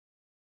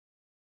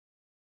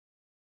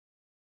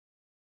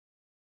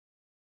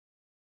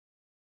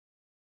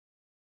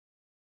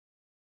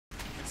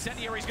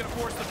Incendiary's gonna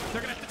force them.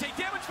 They're gonna have to take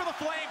damage for the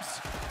flames.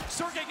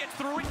 Sergey gets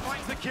through it,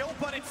 finds the kill,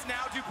 but it's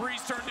now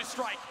dupree's turn to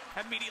strike.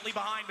 Immediately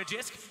behind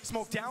Magisk.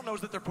 Smoke down,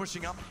 knows that they're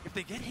pushing up. If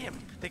they get him,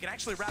 they can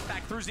actually wrap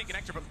back through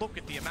Z-Connector, but look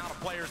at the amount of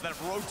players that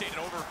have rotated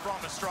over from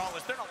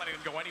Astralis. They're not letting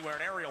them go anywhere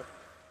in aerial.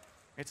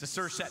 It's a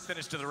Surge set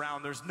finish to the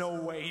round. There's no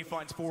way he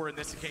finds 4 in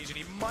this occasion.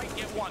 He might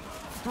get 1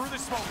 through the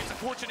smoke. It's a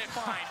fortunate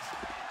find.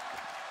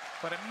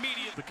 But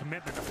immediately the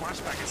commitment, the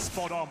flashback is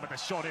spot on, but the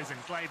shot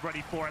isn't. Glaive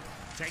ready for it.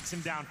 Takes him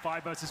down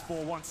 5 versus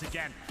 4 once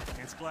again.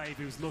 Against Glaive,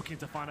 who's looking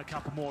to find a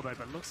couple more though,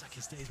 but looks like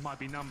his days might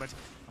be numbered.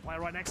 The player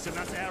right next to him,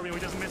 that's Ariel.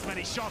 He doesn't miss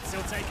many shots.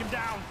 He'll take him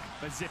down,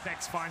 but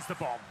Zipex finds the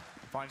bomb.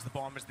 Finds the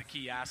bomb is the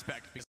key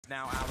aspect, because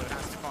now Alu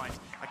has to find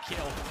a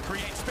kill,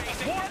 create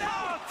space, and what get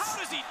out! How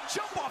does he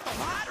jump off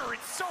the ladder?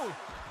 It's so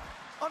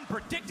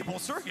unpredictable.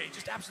 Sergey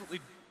just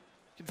absolutely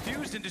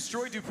confused and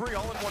destroyed dupreeh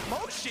all in one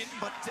motion,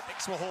 but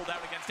Zipex will hold out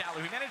against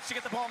Alu. He managed to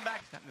get the bomb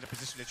back. Not in a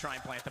position to try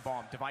and plant the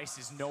bomb. Device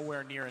is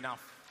nowhere near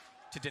enough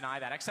to deny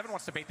that. X7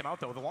 wants to bait them out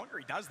though. The longer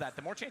he does that,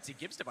 the more chance he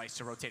gives Device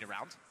to rotate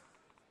around.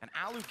 And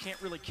Alu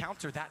can't really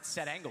counter that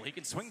set angle. He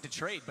can swing to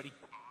trade, but he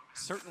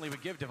certainly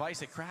would give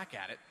Device a crack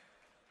at it.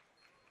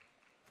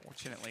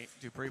 Fortunately,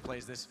 dupreeh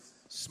plays this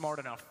smart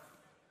enough.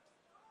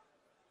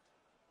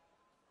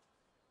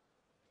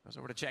 Goes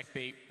over to check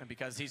B, and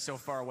because he's so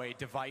far away,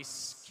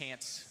 Device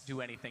can't do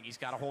anything. He's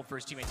got to hold for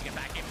his teammates to get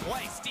back in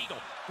play. Steagle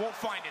won't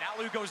find it.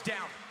 Alu goes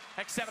down.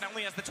 X7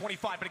 only has the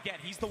 25, but again,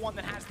 he's the one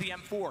that has the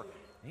M4.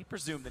 They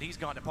presume that he's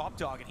gone to Pop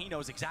Dog, and he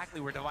knows exactly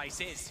where Device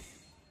is.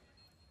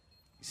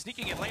 He's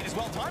sneaking in lane as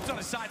well. Time's on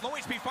his side. Low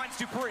HP finds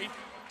dupreeh.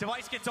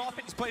 Device gets off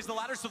it, he plays the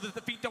ladder so that the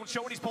feet don't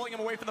show, and he's pulling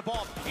him away from the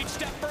bomb. Each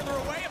step further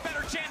away, a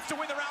better chance to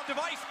win the round.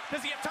 Device,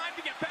 does he have time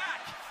to get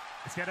back?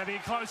 It's going to be a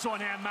close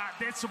one here, Matt.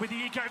 This will be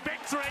the eco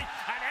victory,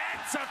 and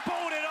Ence have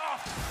pulled it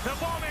off. The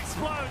bomb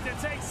explodes. It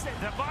takes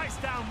Device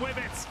down with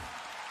it.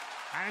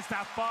 And it's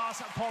that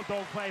fast Pop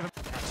Dog play.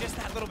 Just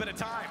that little bit of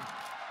time.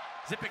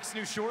 Zipex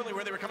knew surely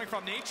where they were coming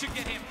from. Nate should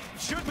get him.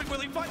 Should, but will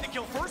he find the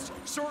kill first?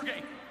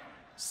 Sergey,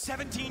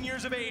 17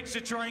 years of age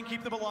to try and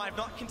keep them alive,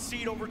 not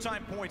concede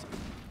overtime point.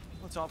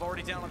 Molotov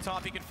already down on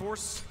top. He can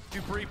force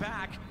dupreeh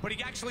back, but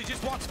he actually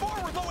just walks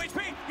forward. Low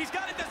HP. He's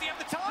got it. Does he have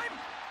the time?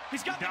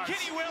 He's got the kid.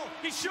 He will.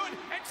 He should.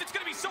 Ence, it's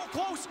going to be so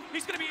close.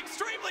 He's going to be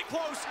extremely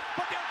close,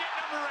 but they'll get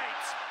number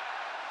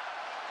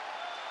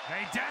 8.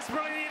 They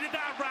desperately needed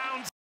that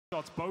round.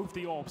 Shots both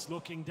the orbs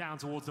looking down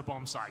towards the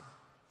bomb site.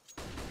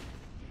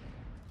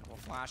 Double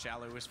flash.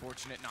 Alu is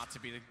fortunate not to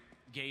be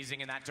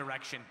gazing in that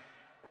direction.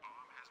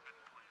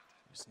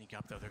 Sneak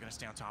up though. They're going to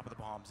stay on top of the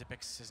bomb.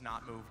 Zipex has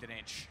not moved an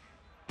inch.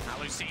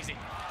 Alu sees it.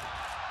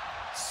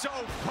 So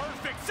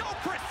perfect, so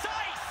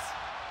precise!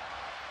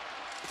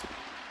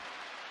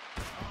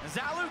 As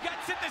Alu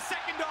gets it, the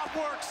second off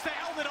works. They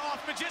held it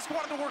off. Magisk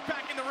wanted to work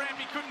back in the ramp.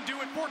 He couldn't do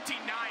it. 14-9.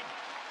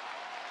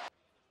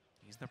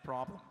 He's the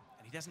problem,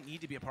 and he doesn't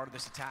need to be a part of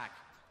this attack.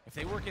 If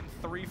they work in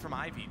 3 from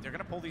Ivy, they're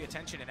going to pull the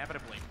attention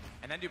inevitably.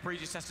 And then dupreeh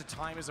just has to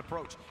time his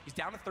approach. He's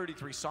down to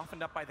 33,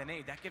 softened up by the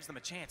nade. That gives them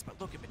a chance, but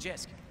look at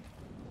Magisk.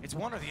 It's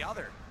one or the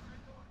other.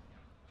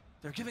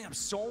 They're giving up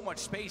so much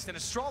space. Then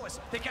Astralis,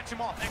 they catch him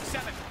off.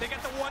 X7, they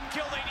get the 1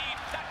 kill they need.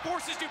 That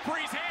forces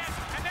dupreeh's hand,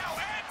 and now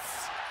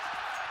Ence!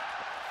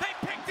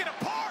 They picked it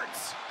apart!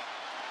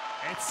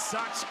 It's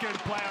such good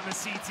play on the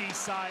CT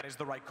side. That is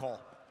the right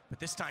call. But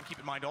this time, keep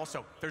in mind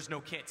also, there's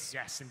no kits.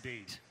 Yes,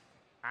 indeed.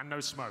 And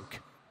no smoke.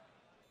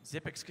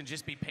 Zipex can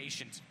just be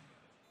patient.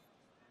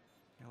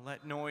 He'll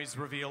let noise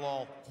reveal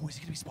all. Oh, is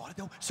he gonna be spotted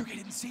though? Sergey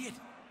didn't see it.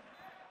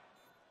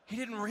 He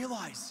didn't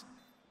realize.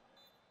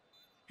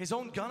 His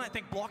own gun, I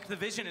think, blocked the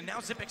vision, and now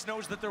Zipex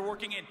knows that they're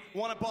working in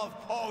 1 above.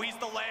 Oh, he's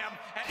the lamb,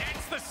 and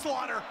Ence the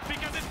slaughter,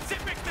 because it's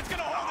Zipex that's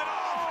gonna hold it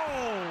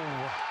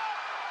off!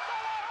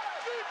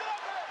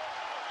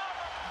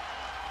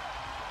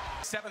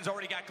 Seven's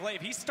already got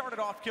Glaive. He started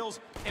off kills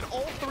in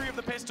all 3 of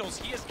the pistols.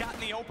 He has gotten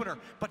the opener,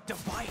 but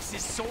Device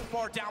is so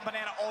far down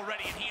banana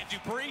already, and he and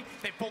dupreeh,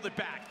 they pulled it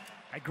back.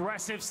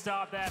 Aggressive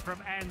start there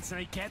from Ence, and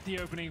he get the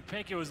opening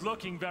pick. It was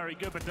looking very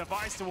good, but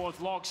Device towards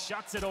Log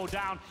shuts it all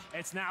down.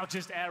 It's now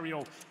just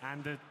Ariel,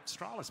 and the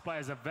Astralis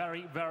players are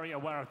very, very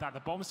aware of that. The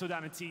bomb's still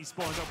down in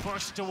T-spawn. They'll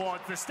push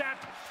towards the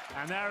step,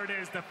 and there it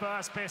is, the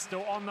first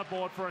pistol on the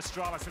board for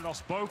Astralis. They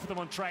lost both of them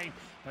on train,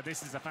 but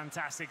this is a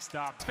fantastic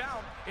start.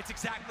 Found, it's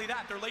exactly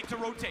that. They're late to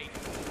rotate.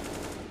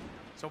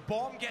 So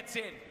bomb gets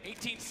in.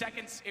 18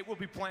 seconds, it will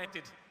be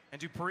planted.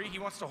 And dupreeh, he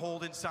wants to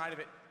hold inside of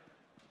it.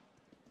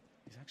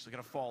 He's actually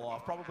going to fall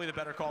off. Probably the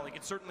better call. He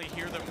can certainly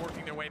hear them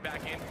working their way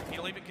back in.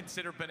 He'll even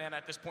consider banana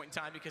at this point in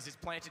time because it's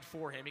planted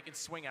for him. He can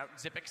swing out.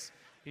 Zipex,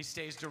 he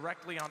stays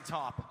directly on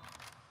top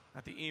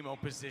at the emo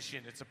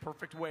position. It's a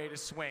perfect way to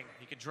swing.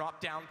 He can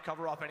drop down,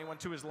 cover off anyone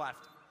to his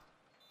left.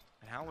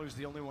 And Howler's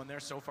the only one there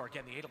so far.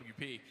 Again, the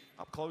AWP,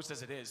 up close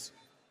as it is.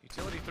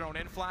 Utility thrown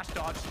in, flash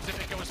dodge.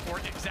 Zipex goes for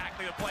it.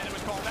 Exactly the play that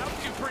was called out.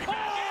 dupreeh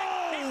back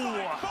in. He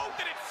finds both,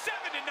 and it's 7-0.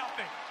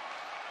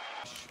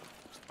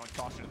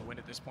 Caution to the wind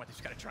at this point. They've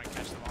just got to try and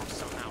catch them off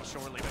somehow,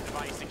 surely. But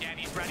Device again,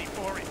 he's ready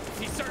for it.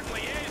 He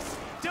certainly is.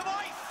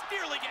 Device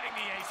nearly getting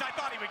the face. I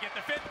thought he would get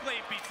the fifth.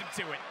 Glaive beats him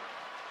to it.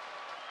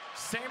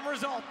 Same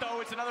result,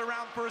 though. It's another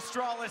round for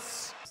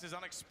Astralis. This is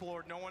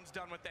unexplored. No one's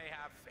done what they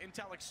have.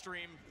 Intel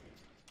Extreme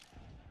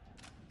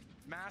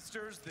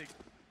Masters, the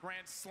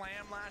Grand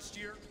Slam last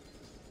year.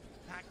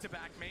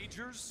 Back-to-back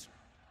majors.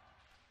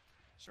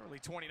 Surely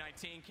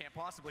 2019 can't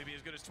possibly be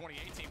as good as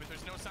 2018, but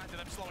there's no signs of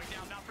them slowing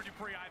down. Not for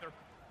dupreeh either.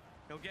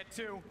 He'll get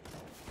two.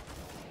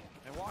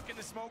 They walk in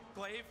the smoke.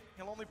 Glaive,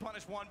 he'll only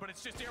punish one, but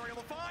it's just aerial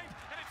to find,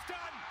 and it's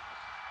done!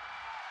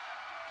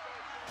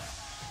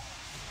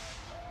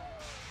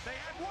 They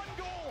had one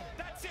goal.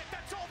 That's it.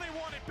 That's all they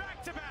wanted.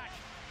 Back to back.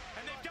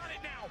 And they've got it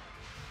now.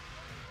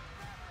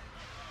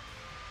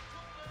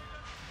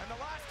 And the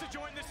last to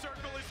join the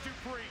circle is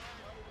dupreeh.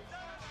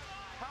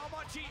 How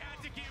much he had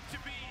to give to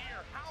be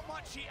here. How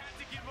much he had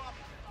to give up.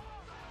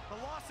 The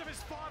loss of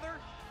his father.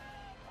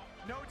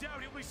 No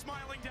doubt he'll be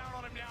smiling down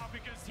on him now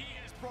because he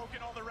has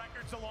broken all the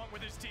records along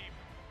with his team.